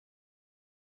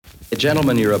The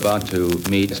gentleman you're about to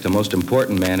meet is the most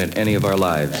important man in any of our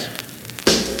lives.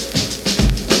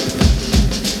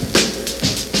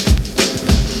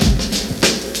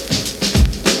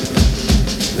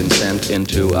 Been sent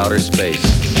into outer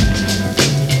space.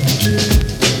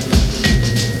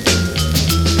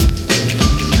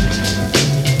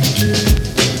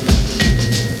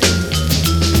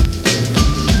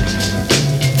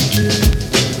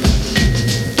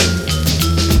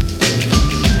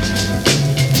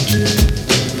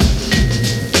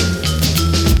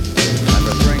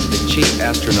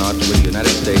 Astronaut with the United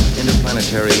States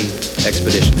Interplanetary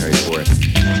Expeditionary Force.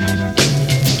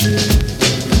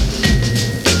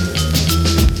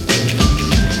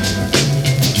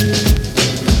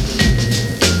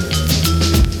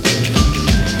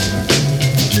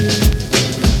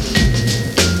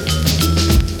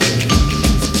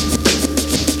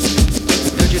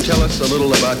 Could you tell us a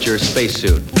little about your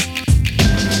spacesuit?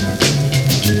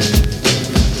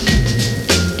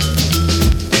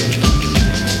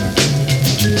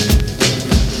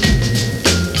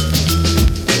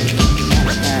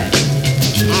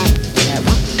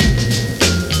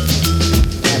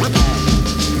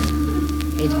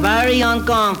 Very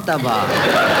uncomfortable.